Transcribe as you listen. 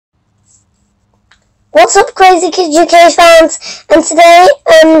What's up, Crazy Kids UK fans? And today,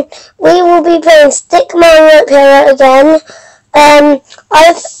 we will be playing Stickman Rope Hero again. I'm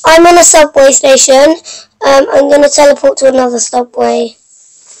in a subway station. I'm going to teleport to another subway.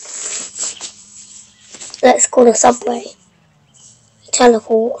 Let's call a subway.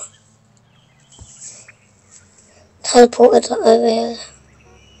 Teleport. Teleported over here.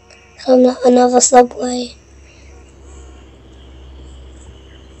 Another subway.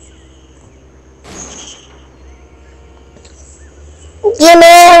 Get me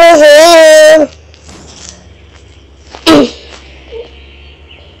out of here!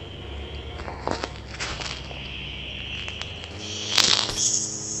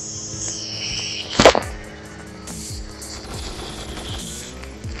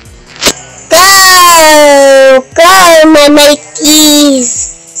 Go, my mateys!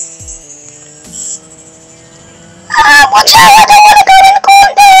 Watch out! I don't want to go in the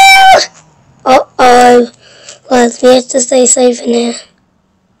cornfield! Uh-oh. Well, we have to stay safe in here.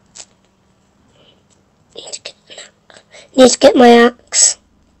 Need to get my axe.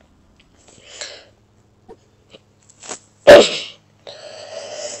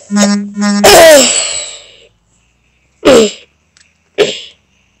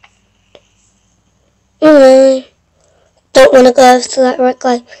 Don't want to go over to that red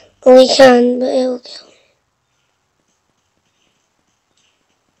guy. Well, we can, but it'll kill me.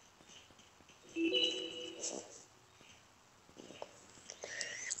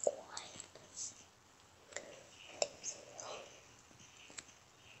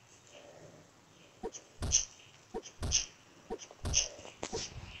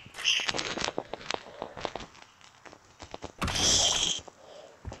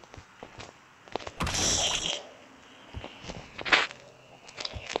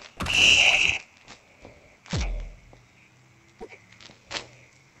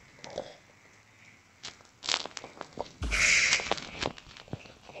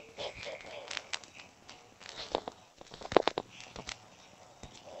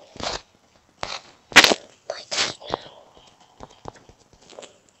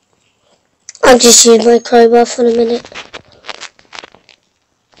 I'll just use my crowbar for a minute.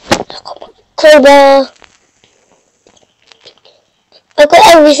 I've got my crowbar. I've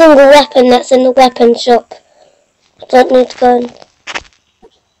got every single weapon that's in the weapon shop. I don't need to go in.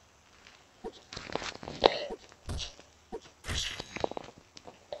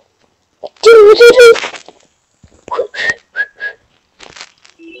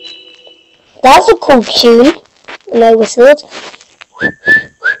 That's a cool tune. And I whistled.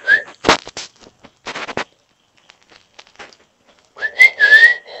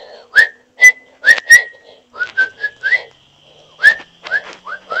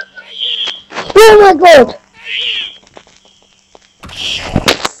 Oh my god!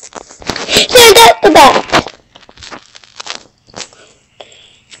 Get at the back!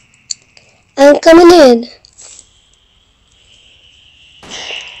 I'm coming in.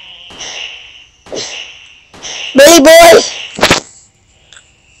 Billy boy!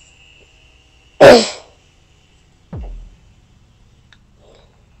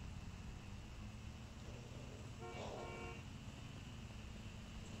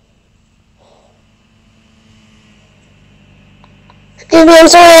 Excuse me, I'm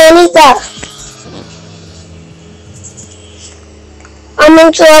sorry, I need that. I'm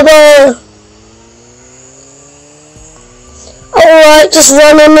in trouble. Alright, just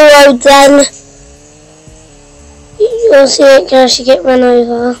run on the road then. You'll see it can actually get run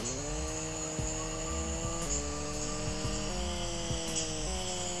over.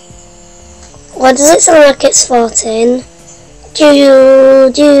 Why does it sound like it's farting?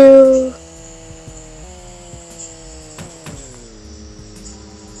 Doo.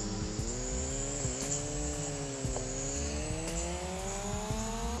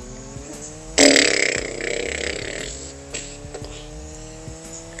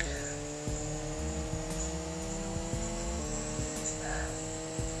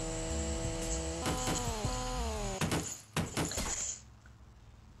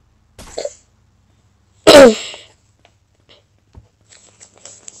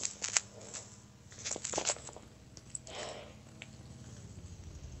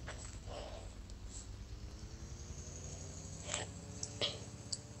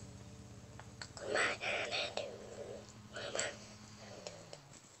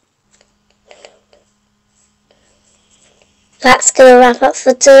 That's going to wrap up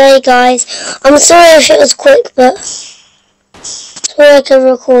for today, guys. I'm sorry if it was quick, but it's all I can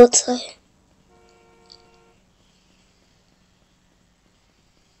record, so.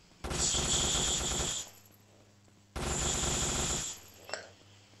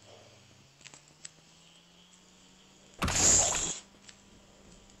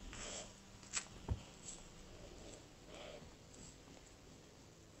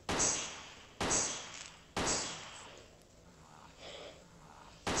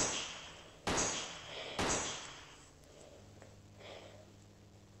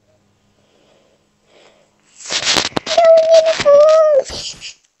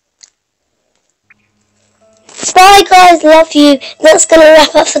 Bye guys, love you. That's going to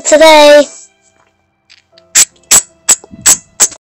wrap up for today.